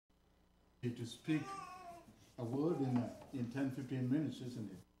To speak a word in 10, 15 minutes,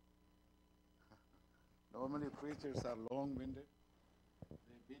 isn't it? Normally, preachers are long winded, they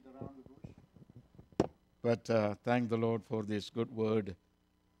beat around the bush. But thank the Lord for this good word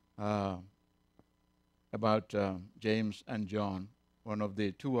uh, about James and John,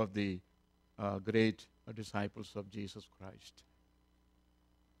 two of the great disciples of Jesus Christ.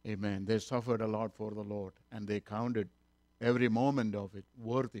 Amen. They suffered a lot for the Lord, and they counted every moment of it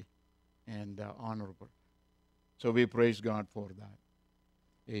worthy and honorable. So we praise God for that.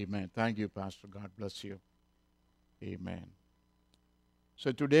 Amen. Thank you, Pastor. God bless you. Amen.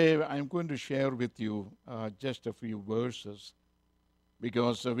 So today I'm going to share with you just a few verses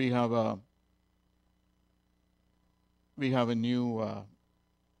because we have a new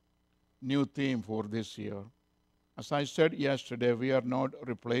theme for this year. As I said yesterday, we are not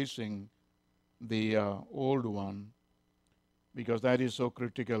replacing the old one because that is so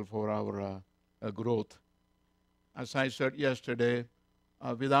critical for our growth. As I said yesterday,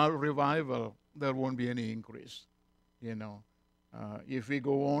 without revival, there won't be any increase. If we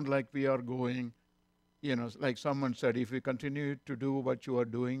go on like we are going, like someone said, if you continue to do what you are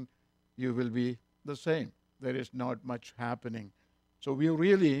doing, you will be the same. There is not much happening. So we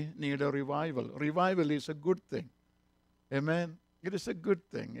really need a revival. Revival is a good thing. Amen. It is a good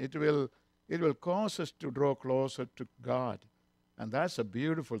thing. It will cause us to draw closer to God. And that's a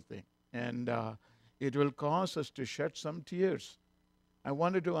beautiful thing. And it will cause us to shed some tears. I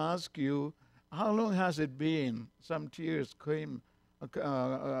wanted to ask you, how long has it been some tears came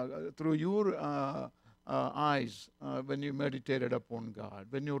through your eyes when you meditated upon God,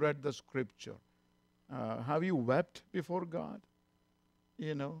 when you read the scripture? Have you wept before God?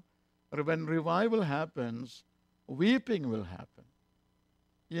 When revival happens, weeping will happen.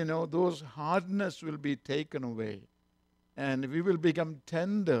 Those hardness will be taken away, and we will become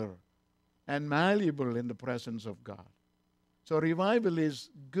tender and malleable in the presence of God. So revival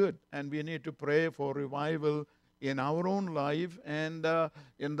is good, and we need to pray for revival in our own life and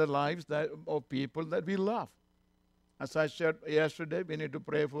in the lives of people that we love. As I said yesterday, we need to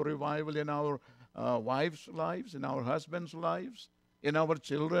pray for revival in our wives' lives, in our husbands' lives, in our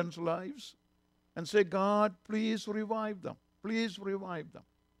children's lives, and say, God, please revive them. Please revive them.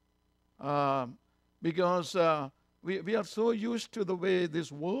 Because we are so used to the way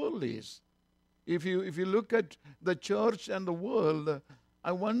this world is. If you look at the church and the world,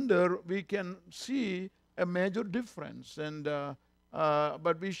 I wonder we can see a major difference.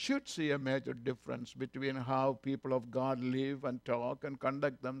 But we should see a major difference between how people of God live and talk and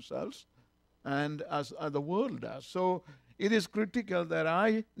conduct themselves and as the world does. So it is critical that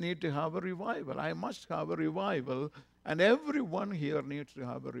I need to have a revival. I must have a revival, and everyone here needs to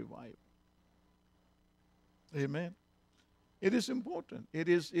have a revival. Amen. It is important. It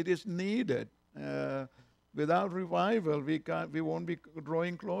is needed. Without revival, we won't be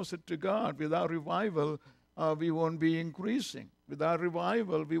drawing closer to God. Without revival, we won't be increasing. Without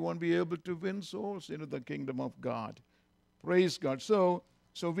revival, we won't be able to win souls into the kingdom of God. Praise God. So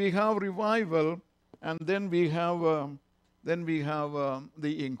we have revival, and then we have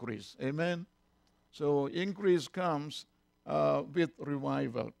the increase. Amen. So increase comes with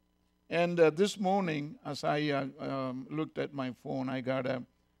revival. And this morning, as I looked at my phone, I got a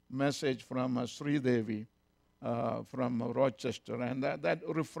message from Sri Devi from Rochester, and that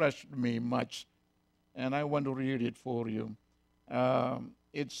refreshed me much. And I want to read it for you.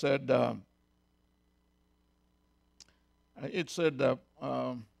 It said,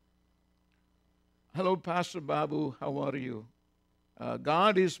 hello, Pastor Babu, how are you?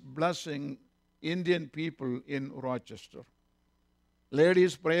 God is blessing Indian people in Rochester.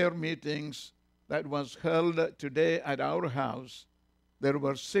 Ladies' prayer meetings that was held today at our house, there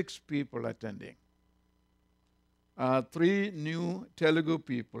were 6 people attending. 3 new Telugu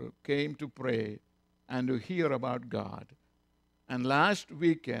people came to pray and to hear about God. And last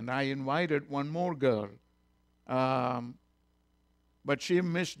weekend, I invited one more girl, but she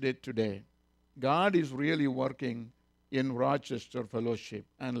missed it today. God is really working in Rochester Fellowship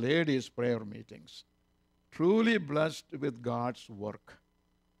and ladies' prayer meetings. Truly blessed with God's work.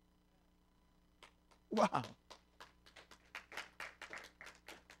 Wow.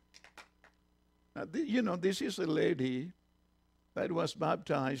 Now, this is a lady that was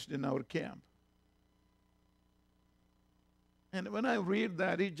baptized in our camp. And when I read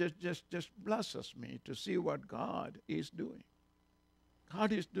that, it just blesses me to see what God is doing.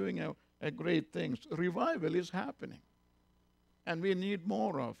 God is doing a great thing. Revival is happening, and we need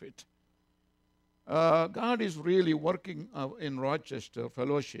more of it. God is really working in Rochester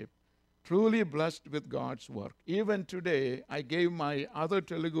Fellowship. truly blessed with God's work. Even today, I gave my other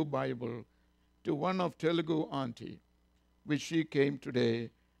Telugu Bible to one of Telugu auntie, which she came today,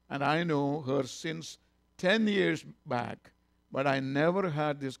 and I know her since 10 years back, but I never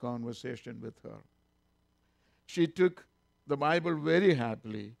had this conversation with her. She took the Bible very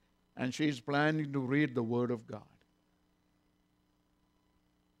happily, and she is planning to read the Word of God.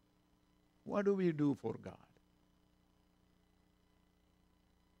 What do we do for God?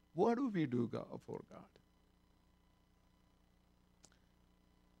 What do we do for God?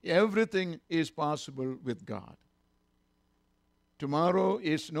 Everything is possible with God. Tomorrow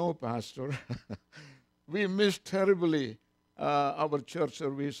is no pastor. We missed terribly our church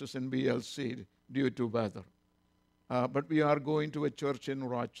services in BLC due to weather. But we are going to a church in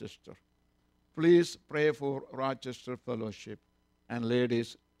Rochester. Please pray for Rochester Fellowship and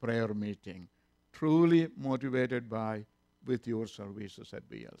Ladies Prayer Meeting. Truly motivated with your services at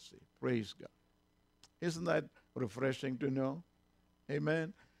BLC. Praise God. Isn't that refreshing to know?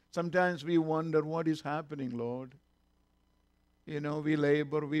 Amen. Sometimes we wonder what is happening, Lord. You know, we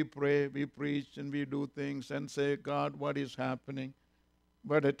labor, we pray, we preach, and we do things and say, God, what is happening?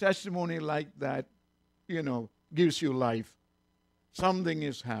 But a testimony like that, gives you life. Something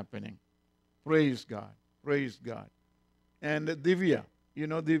is happening. Praise God. Praise God. And Divya,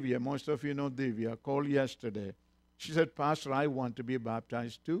 Divya, most of you know Divya, called yesterday. She said, Pastor, I want to be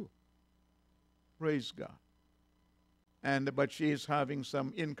baptized too. Praise God. But she is having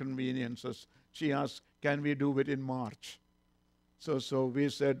some inconveniences. She asked, can we do it in March? So we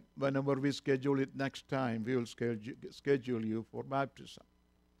said, whenever we schedule it next time, we will schedule you for baptism.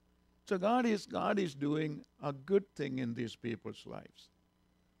 So God is doing a good thing in these people's lives.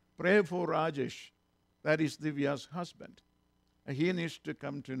 Pray for Rajesh. That is Divya's husband. He needs to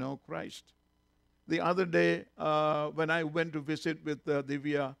come to know Christ. The other day, when I went to visit with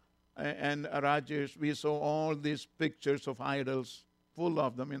Divya and Rajesh, we saw all these pictures of idols, full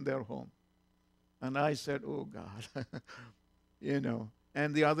of them in their home. And I said, oh God,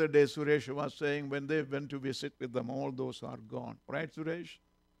 And the other day, Suresh was saying when they went to visit with them, all those are gone. Right, Suresh?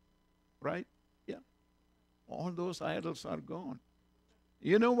 Right? Yeah. All those idols are gone.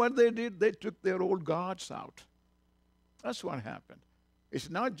 You know what they did? They took their old gods out. That's what happened.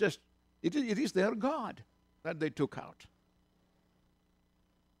 It's not just, it is their God that they took out.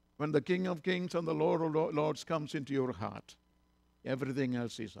 When the King of Kings and the Lord of Lords comes into your heart, everything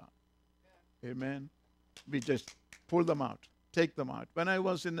else is out. Amen. We just pull them out, take them out. When I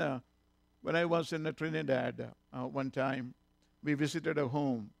was in Trinidad one time, we visited a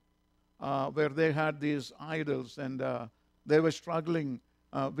home where they had these idols, and they were struggling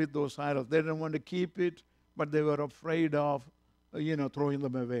with those idols. They didn't want to keep it, but they were afraid of, throwing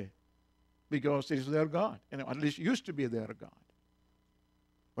them away because it is their God. At least used to be their God.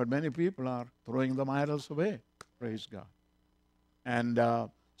 But many people are throwing them idols away. Praise God. And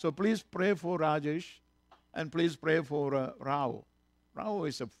so please pray for Rajesh, and please pray for Rao. Rao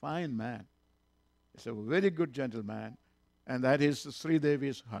is a fine man. He's a very good gentleman, and that is Sri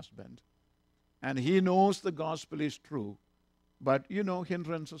Devi's husband. And he knows the gospel is true, but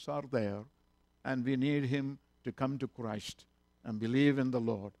hindrances are there, and we need him to come to Christ and believe in the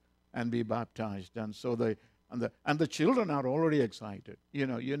Lord and be baptized. And so the children are already excited. You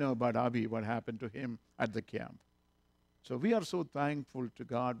know about Abhi, what happened to him at the camp. So we are so thankful to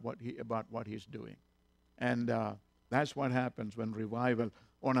God about what he's doing. And that's what happens when revival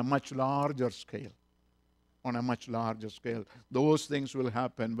on a much larger scale. On a much larger scale. Those things will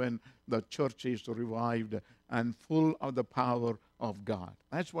happen when the church is revived and full of the power of God.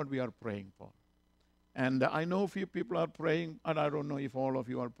 That's what we are praying for. And I know a few people are praying, and I don't know if all of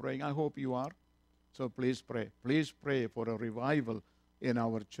you are praying. I hope you are. So please pray. Please pray for a revival in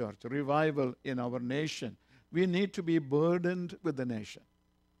our church, a revival in our nation. We need to be burdened with the nation.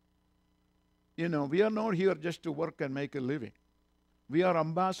 We are not here just to work and make a living. We are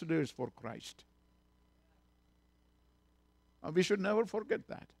ambassadors for Christ. We should never forget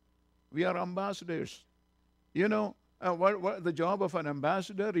that. We are ambassadors. What the job of an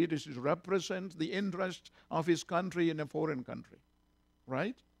ambassador? It is to represent the interests of his country in a foreign country.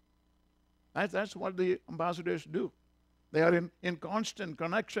 Right? That's what the ambassadors do. They are in constant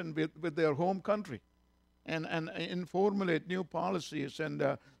connection with their home country and formulate new policies.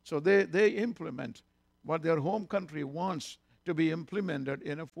 And so they implement what their home country wants to be implemented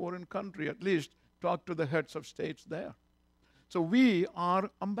in a foreign country, at least talk to the heads of states there. So we are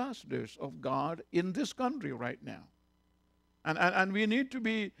ambassadors of God in this country right now. And we need to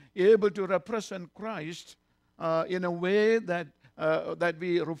be able to represent Christ in a way that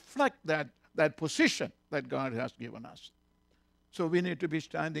we reflect that position that God has given us. So we need to be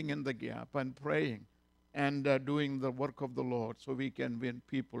standing in the gap and praying and doing the work of the Lord so we can win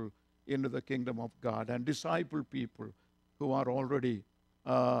people into the kingdom of God and disciple people who are already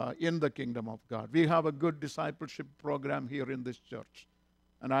in the kingdom of God. We have a good discipleship program here in this church.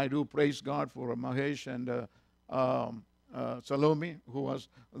 And I do praise God for Mahesh and Salome,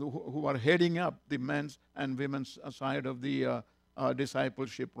 who are heading up the men's and women's side of the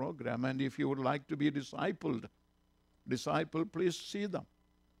discipleship program. And if you would like to be discipled, please see them.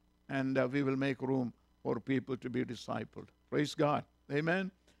 And we will make room for people to be discipled. Praise God.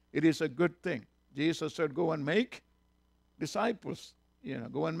 Amen. It is a good thing. Jesus said, go and make disciples.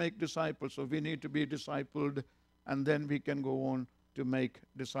 Go and make disciples. So we need to be discipled, and then we can go on to make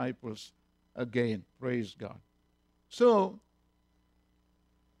disciples again. Praise God. So,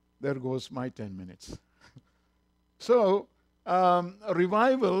 there goes my 10 minutes. So,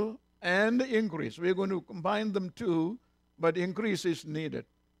 revival and increase. We're going to combine them too, but increase is needed.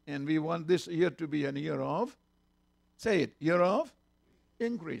 And we want this year to be a year of, say it, year of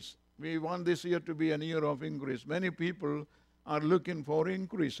increase. We want this year to be a year of increase. Many people are looking for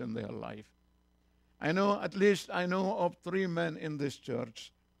increase in their life. At least I know of 3 men in this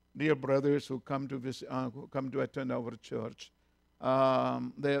church, dear brothers who come to visit, who come to attend our church.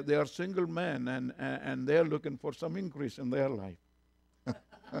 They are single men, and they are looking for some increase in their life.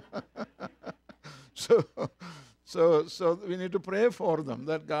 So we need to pray for them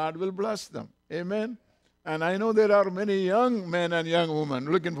that God will bless them. Amen. And I know there are many young men and young women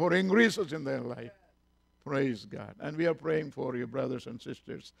looking for increases in their life. Praise God. And we are praying for you, brothers and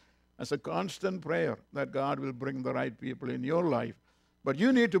sisters, as a constant prayer that God will bring the right people in your life. But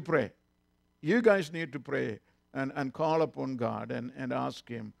you need to pray. You guys need to pray and call upon God and ask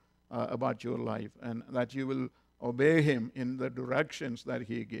Him about your life, and that you will obey Him in the directions that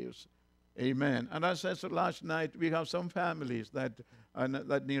He gives. Amen. And as I said last night, we have some families that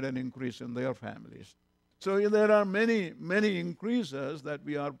need an increase in their families. So there are many, many increases that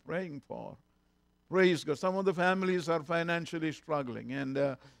we are praying for. Praise God. Some of the families are financially struggling,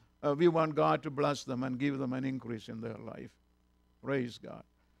 and we want God to bless them and give them an increase in their life. Praise God.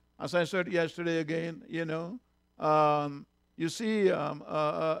 As I said yesterday again, you see,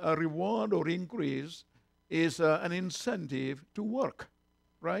 a reward or increase is an incentive to work,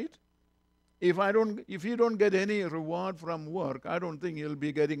 right? If you don't get any reward from work, I don't think you'll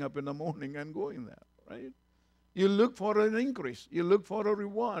be getting up in the morning and going there, right? You look for an increase. You look for a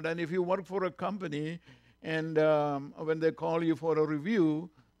reward. And if you work for a company and when they call you for a review,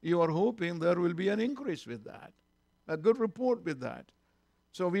 you are hoping there will be an increase with that, a good report with that.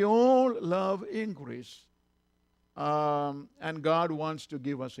 So we all love increase. And God wants to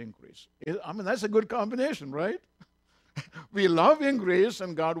give us increase. That's a good combination, right? We love increase,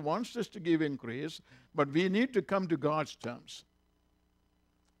 and God wants us to give increase, but we need to come to God's terms.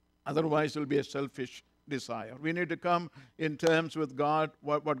 Otherwise, it will be a selfish desire. We need to come in terms with God,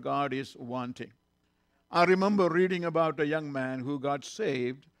 what God is wanting. I remember reading about a young man who got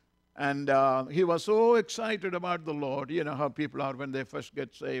saved, and he was so excited about the Lord. You know how people are when they first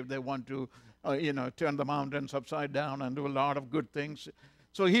get saved. They want to, turn the mountains upside down and do a lot of good things.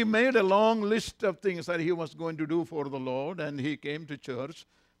 So he made a long list of things that he was going to do for the Lord, and he came to church,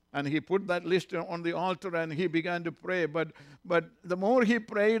 and he put that list on the altar, and he began to pray. But the more he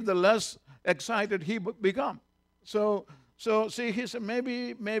prayed, the less excited he became. So see, he said,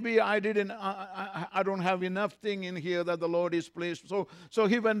 maybe I don't have enough thing in here that the Lord is pleased. So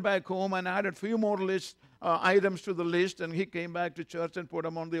he went back home and added a few more items to the list, and he came back to church and put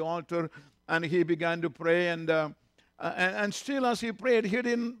them on the altar, and he began to pray, and still as he prayed, he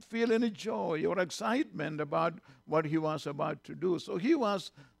didn't feel any joy or excitement about what he was about to do. So he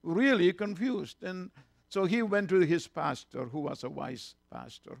was really confused. And so he went to his pastor, who was a wise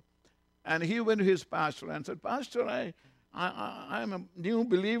pastor. And he went to his pastor and said, Pastor, I'm a new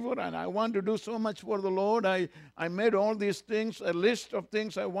believer, and I want to do so much for the Lord. I made all these things, a list of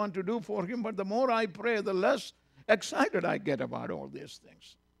things I want to do for Him, but the more I pray, the less excited I get about all these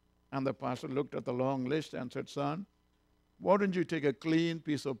things. And the pastor looked at the long list and said, Son, why don't you take a clean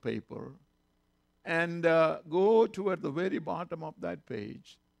piece of paper and go toward the very bottom of that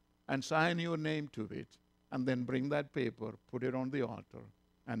page and sign your name to it, and then bring that paper, put it on the altar,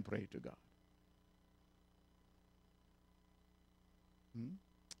 and pray to God.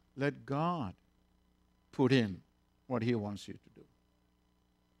 Let God put in what He wants you to do.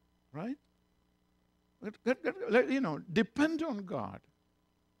 Right? Depend on God.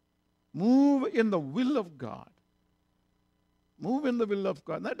 Move in the will of God. Move in the will of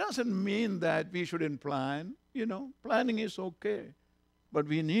God. That doesn't mean that we shouldn't plan. Planning is okay. But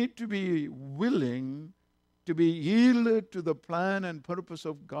we need to be willing to be yielded to the plan and purpose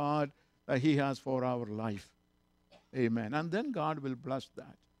of God that He has for our life. Amen. And then God will bless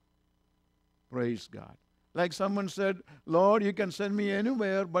that. Praise God. Like someone said, Lord, you can send me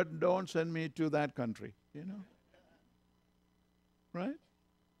anywhere, but don't send me to that country. Right?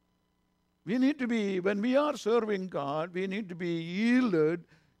 We need to be, when we are serving God, we need to be yielded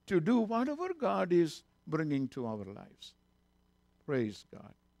to do whatever God is bringing to our lives. Praise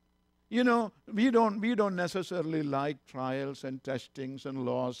God. We don't necessarily like trials and testings and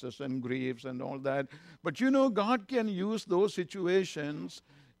losses and griefs and all that. But God can use those situations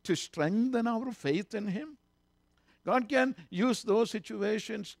to strengthen our faith in Him. God can use those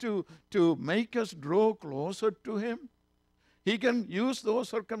situations to make us draw closer to Him. He can use those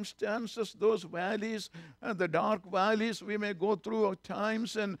circumstances, those valleys, the dark valleys we may go through at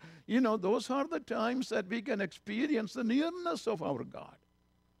times. And, those are the times that we can experience the nearness of our God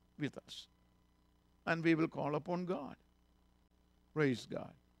with us. And we will call upon God. Praise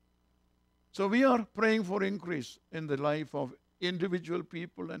God. So we are praying for increase in the life of individual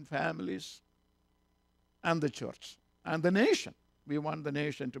people and families and the church and the nation. We want the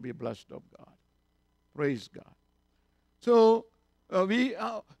nation to be blessed of God. Praise God. So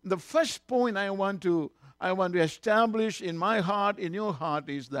the first point I want to establish in my heart, in your heart,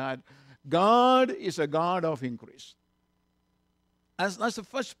 is that God is a God of increase. As the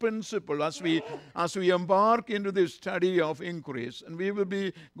first principle, as we embark into this study of increase, and we will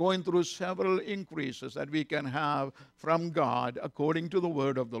be going through several increases that we can have from God according to the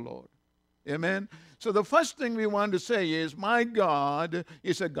word of the Lord. Amen. So the first thing we want to say is, my God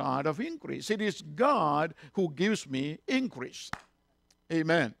is a God of increase. It is God who gives me increase.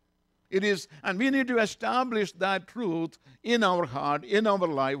 Amen. It is, and we need to establish that truth in our heart, in our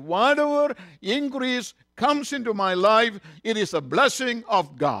life. Whatever increase comes into my life, it is a blessing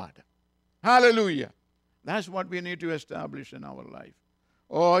of God. Hallelujah. That's what we need to establish in our life.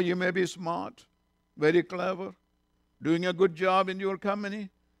 Oh, you may be smart, very clever, doing a good job in your company.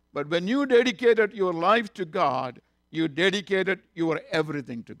 But when you dedicated your life to God, you dedicated your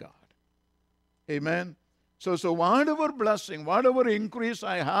everything to God. Amen. So whatever blessing, whatever increase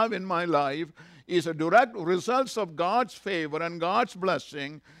I have in my life is a direct result of God's favor and God's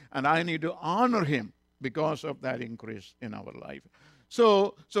blessing, and I need to honor Him because of that increase in our life.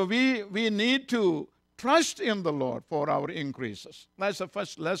 So we need to trust in the Lord for our increases. That's the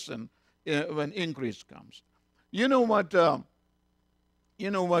first lesson when increase comes. You know what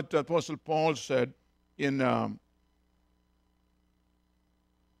Apostle Paul said in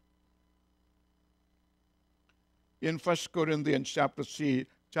 1 Corinthians chapter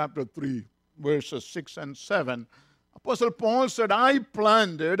 3, verses 6 and 7. Apostle Paul said, I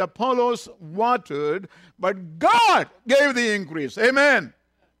planted, Apollos watered, but God gave the increase. Amen.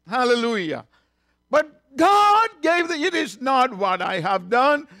 Hallelujah. But God gave it is not what I have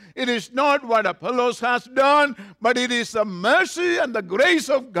done. It is not what Apollos has done, but it is the mercy and the grace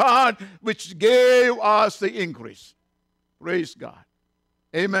of God which gave us the increase. Praise God.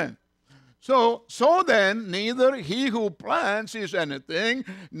 Amen. So then, neither he who plants is anything,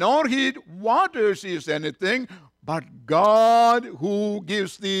 nor he waters is anything, but God who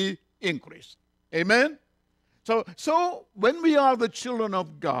gives the increase. Amen? So when we are the children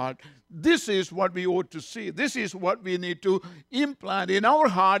of God, this is what we ought to see. This is what we need to implant in our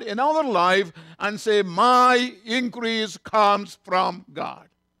heart, in our life, and say, my increase comes from God.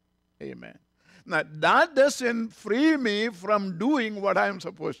 Amen. Now, that doesn't free me from doing what I'm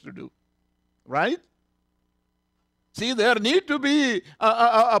supposed to do. Right? See, there need to be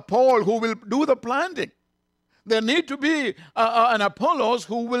a Paul who will do the planting. There need to be an Apollos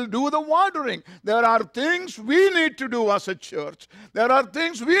who will do the watering. There are things we need to do as a church. There are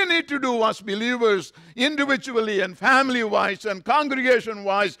things we need to do as believers, individually and family-wise and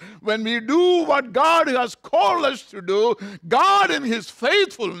congregation-wise. When we do what God has called us to do, God in His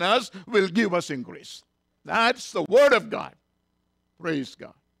faithfulness will give us increase. That's the Word of God. Praise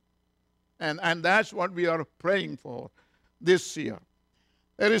God. And that's what we are praying for this year.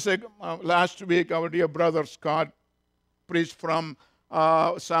 There is last week our dear brother Scott preached from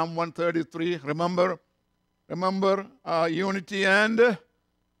Psalm 133. Remember unity and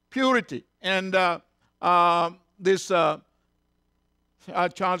purity. And this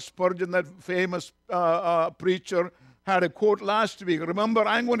Charles Spurgeon, that famous preacher, had a quote last week. Remember,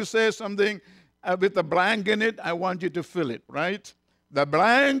 I'm going to say something with a blank in it. I want you to fill it, right? The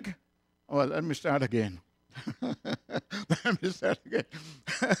blank. Well, let me start again.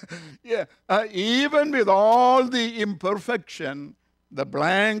 Yeah. Even with all the imperfection, the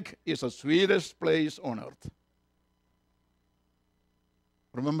blank is the sweetest place on earth.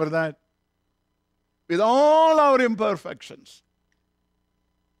 Remember that? with all our imperfections,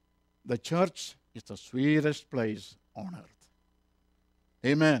 the church is the sweetest place on earth.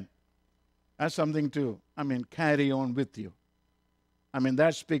 Amen. That's something to, carry on with you.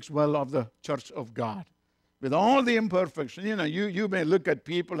 That speaks well of the church of God. With all the imperfection, you may look at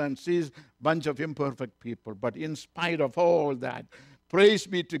people and see a bunch of imperfect people, but in spite of all that, praise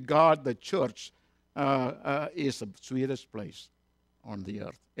be to God, the church is the sweetest place on the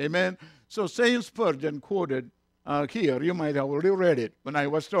earth. Amen. So Saint Spurgeon quoted here, you might have already read it when I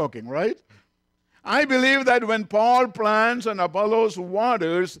was talking, right? I believe that when Paul plants and Apollos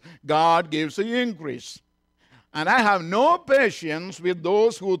waters, God gives the increase. And I have no patience with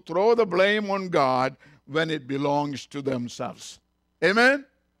those who throw the blame on God when it belongs to themselves. Amen?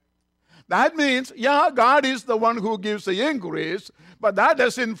 That means, God is the one who gives the increase, but that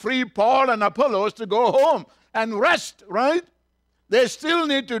doesn't free Paul and Apollos to go home and rest, right? They still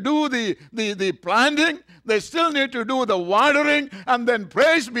need to do the planting. They still need to do the watering. And then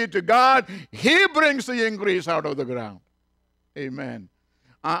praise be to God, He brings the increase out of the ground. Amen.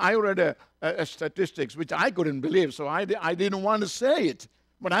 I read a statistics which I couldn't believe, so I didn't want to say it.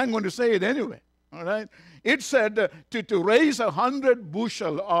 But I'm going to say it anyway. All right? It said to raise 100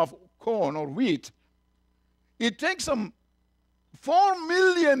 bushel of corn or wheat, it takes some 4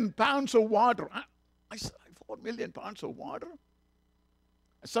 million pounds of water. I said, 4 million pounds of water?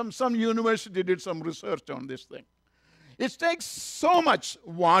 Some university did some research on this thing. It takes so much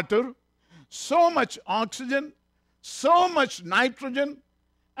water, so much oxygen, so much nitrogen.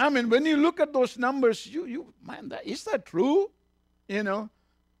 When you look at those numbers, is that true?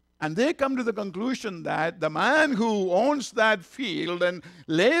 And they come to the conclusion that the man who owns that field and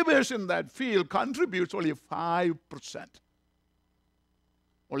labors in that field contributes only 5%.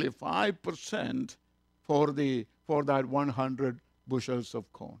 Only 5% for that 100 bushels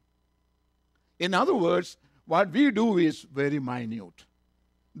of corn. In other words, what we do is very minute.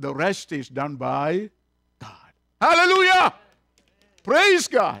 The rest is done by God. Hallelujah! Praise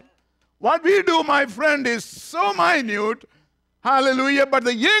God. What we do, my friend, is so minute. Hallelujah. But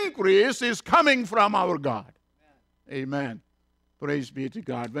the increase is coming from our God. Amen. Praise be to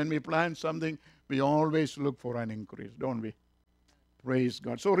God. When we plant something, we always look for an increase, don't we? Praise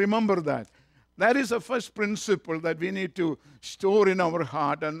God. So remember that. That is the first principle that we need to store in our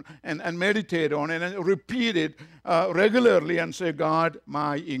heart and meditate on and repeat it regularly and say, God,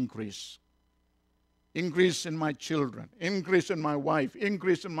 my increase. Increase in my children, increase in my wife,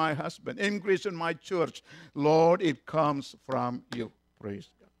 increase in my husband, increase in my church. Lord, it comes from you. Praise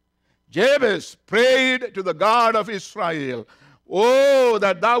God. Jabez prayed to the God of Israel, oh,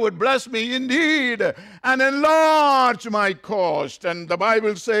 that thou would bless me indeed and enlarge my coast. And the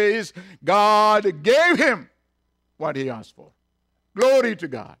Bible says God gave him what he asked for. Glory to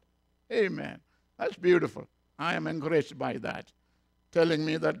God. Amen. That's beautiful. I am encouraged by that, telling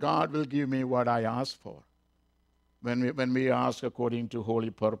me that God will give me what I ask for when we ask according to holy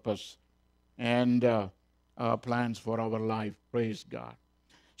purpose and plans for our life. Praise God.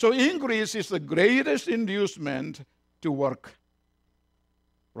 So increase is the greatest inducement to work.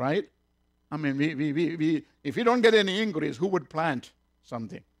 Right? If you don't get any increase, who would plant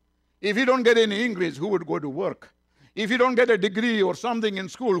something? If you don't get any increase, who would go to work? If you don't get a degree or something in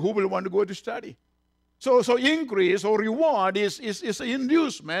school, who will want to go to study? So increase or reward is an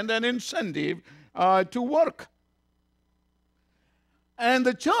inducement, an incentive to work. And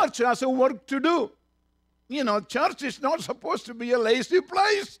the church has a work to do. Church is not supposed to be a lazy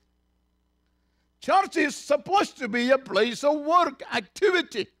place. Church is supposed to be a place of work,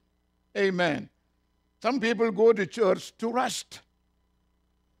 activity. Amen. Some people go to church to rest.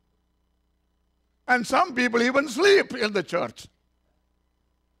 And some people even sleep in the church.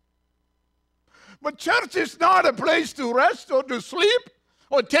 But church is not a place to rest or to sleep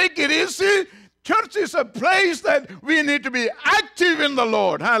or take it easy. Church is a place that we need to be active in the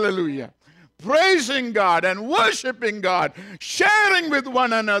Lord. Hallelujah. Praising God and worshiping God, sharing with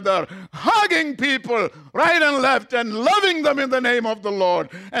one another, hugging people right and left and loving them in the name of the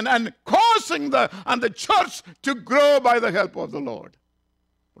Lord and causing the church to grow by the help of the Lord.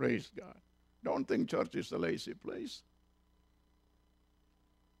 Praise God. Don't think church is a lazy place.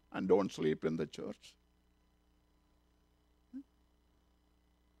 And don't sleep in the church.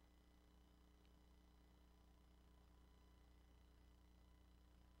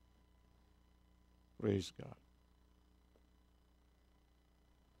 Praise God.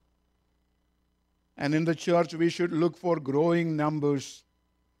 And in the church, we should look for growing numbers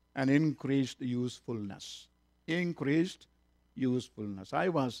and increased usefulness. Increased usefulness. I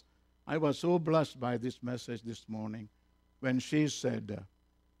was so blessed by this message this morning when she said,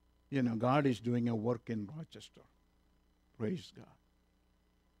 God is doing a work in Rochester. Praise God.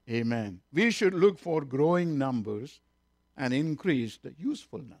 Amen. We should look for growing numbers and increased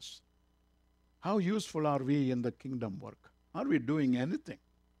usefulness. How useful are we in the kingdom work? Are we doing anything?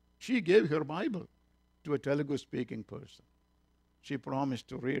 She gave her Bible to a Telugu-speaking person. She promised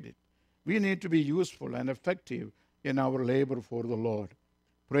to read it. We need to be useful and effective in our labor for the Lord.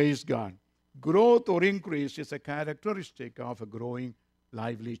 Praise God. Growth or increase is a characteristic of a growing,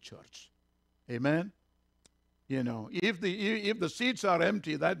 lively church. Amen? If the seats are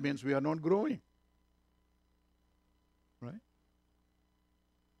empty, that means we are not growing. Right?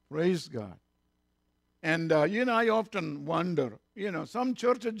 Praise God. And, I often wonder, some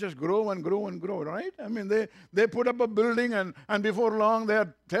churches just grow and grow and grow, right? I mean, they put up a building and before long they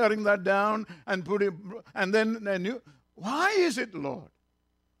are tearing that down and why is it, Lord?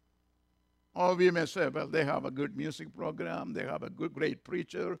 Or we may say, well, they have a good music program, they have a great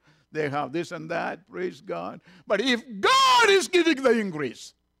preacher, they have this and that, praise God. But if God is giving the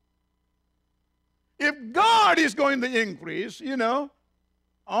increase, if God is going to increase,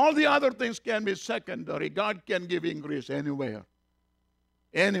 all the other things can be secondary. God can give increase anywhere,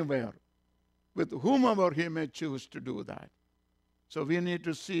 with whomever He may choose to do that. So we need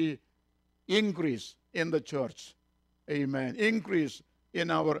to see increase in the church. Amen. Increase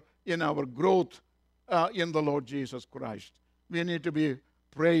in our growth in the Lord Jesus Christ. We need to be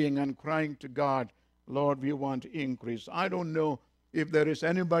praying and crying to God, Lord, we want increase. I don't know if there is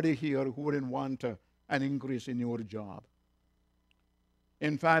anybody here who wouldn't want an increase in your job.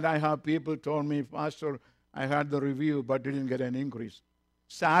 In fact, I have people told me, Pastor, I had the review but didn't get an increase.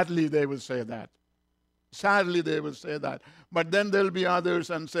 Sadly, they will say that. But then there'll be others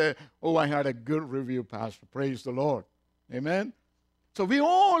and say, oh, I had a good review, Pastor. Praise the Lord. Amen? So we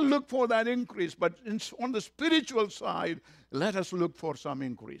all look for that increase, but on the spiritual side, let us look for some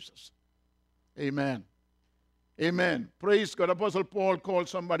increases. Amen. Amen. Praise God. Apostle Paul called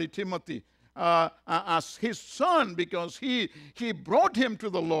somebody Timothy as his son because he brought him to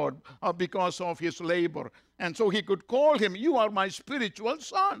the Lord because of his labor. And so he could call him, you are my spiritual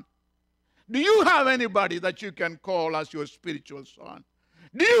son. Do you have anybody that you can call as your spiritual son?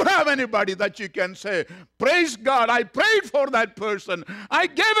 Do you have anybody that you can say, praise God, I prayed for that person. I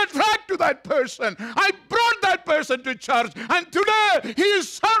gave a tract to that person. I brought that person to church. And today he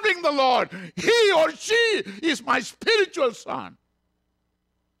is serving the Lord. He or she is my spiritual son.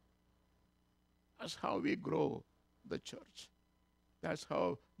 That's how we grow the church. That's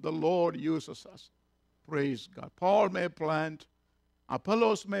how the Lord uses us. Praise God. Paul may plant,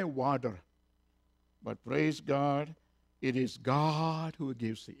 Apollos may water, but praise God, it is God who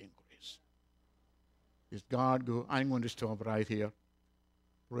gives the increase. It's God who, I'm going to stop right here.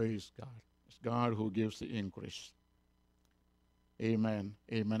 Praise God. It's God who gives the increase. Amen.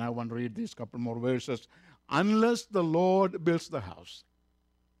 Amen. I want to read these couple more verses. Unless the Lord builds the house,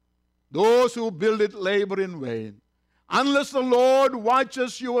 those who build it labor in vain. Unless the Lord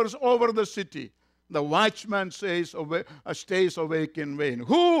watches yours over the city, the watchman stays awake in vain.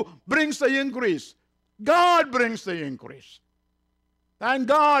 Who brings the increase? God brings the increase. Thank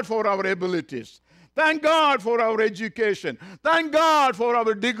God for our abilities. Thank God for our education. Thank God for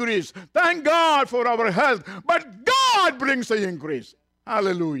our degrees. Thank God for our health. But God brings the increase.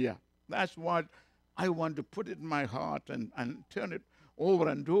 Hallelujah. That's what I want to put in my heart and turn it over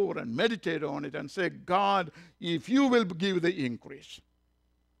and over and meditate on it and say, God, if you will give the increase,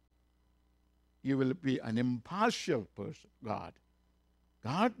 you will be an impartial person, God.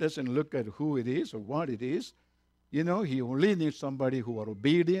 God doesn't look at who it is or what it is. He only needs somebody who are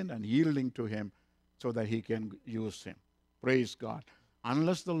obedient and yielding to Him so that He can use him. Praise God.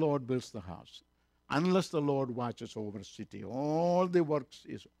 Unless the Lord builds the house, unless the Lord watches over the city, all the works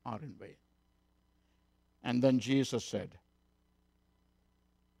are in vain. And then Jesus said,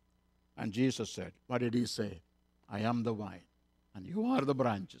 what did He say? I am the vine, and you are the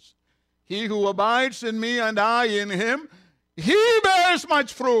branches. He who abides in me and I in him, he bears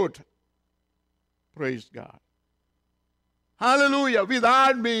much fruit. Praise God. Hallelujah.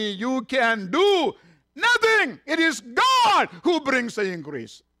 Without me, you can do nothing. It is God who brings the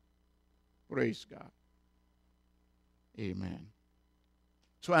increase. Praise God. Amen.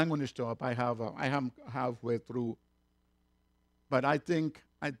 So I'm going to stop. I am halfway through. But I think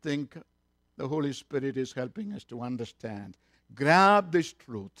the Holy Spirit is helping us to understand. Grab this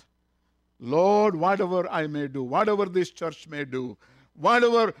truth. Lord, whatever I may do, whatever this church may do,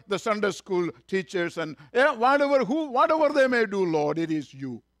 whatever the Sunday school teachers and whatever they may do, Lord, it is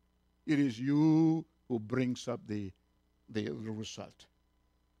you. It is you who brings up the result.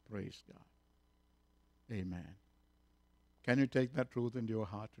 Praise God. Amen. Can you take that truth into your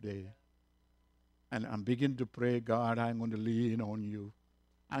heart today? And begin to pray, God, I'm going to lean on you.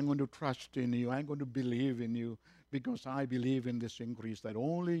 I'm going to trust in you. I'm going to believe in you because I believe in this increase that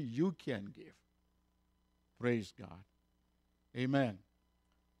only you can give. Praise God. Amen.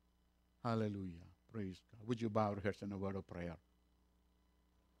 Hallelujah. Praise God. Would you bow your heads in a word of prayer?